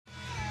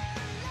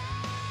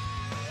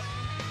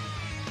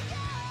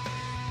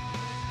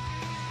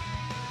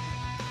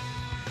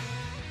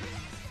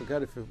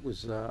forgot if it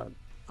was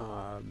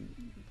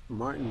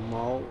Martin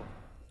Mull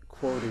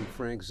quoting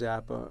Frank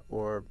Zappa,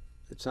 or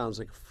it sounds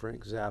like a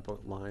Frank Zappa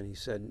line. He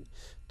said,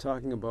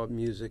 talking about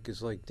music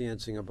is like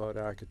dancing about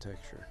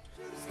architecture.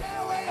 The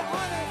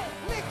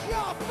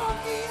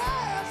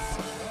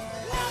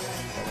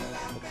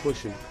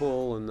push and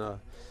pull and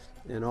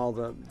all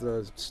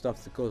the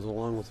stuff that goes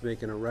along with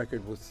making a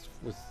record with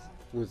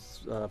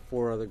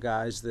four other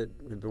guys that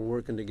have been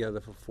working together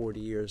for 40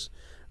 years.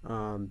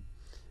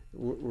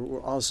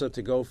 We're all set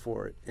to go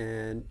for it,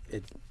 and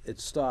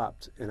it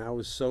stopped, and I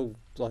was so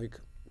like,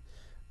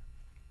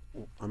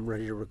 I'm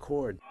ready to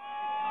record.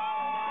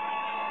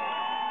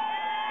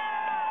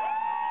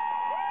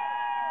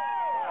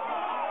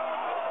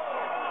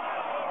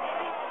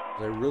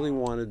 I really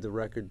wanted the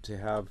record to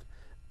have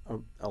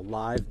a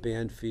live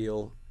band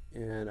feel,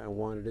 and I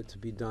wanted it to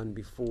be done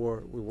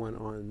before we went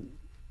on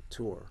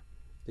tour,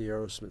 the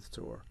Aerosmith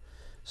tour.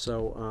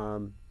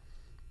 So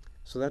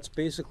so that's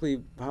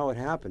basically how it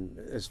happened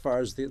as far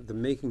as the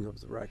making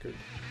of the record.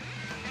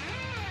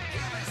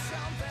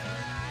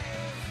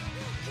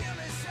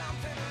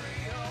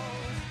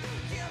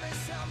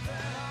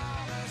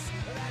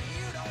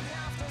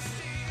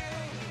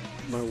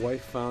 My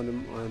wife found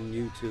him on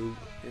YouTube,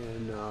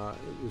 and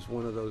it was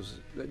one of those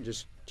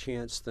just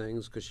chance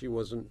things, because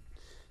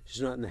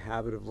she's not in the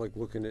habit of like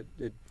looking at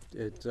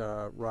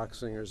rock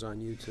singers on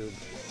YouTube.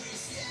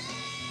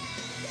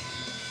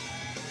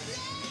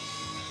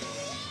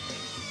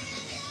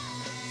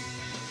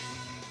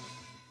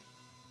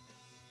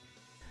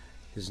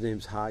 His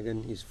name's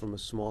Hagen. He's from a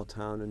small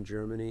town in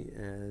Germany,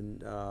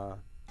 and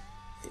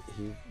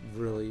he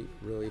really,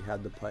 really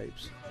had the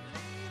pipes.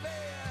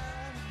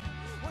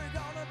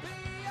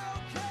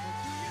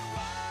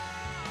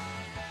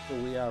 So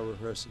we are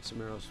rehearsing some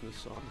Aerosmith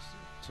songs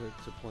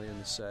to play in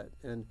the set,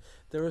 and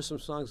there are some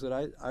songs that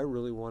I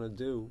really want to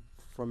do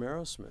from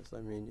Aerosmith.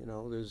 I mean, you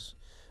know, there's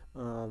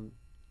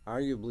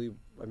arguably,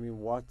 I mean,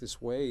 Walk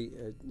This Way,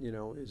 you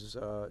know, is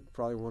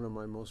probably one of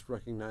my most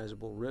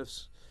recognizable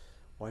riffs.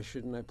 Why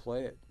shouldn't I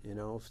play it, you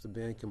know, if the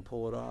band can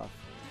pull it off?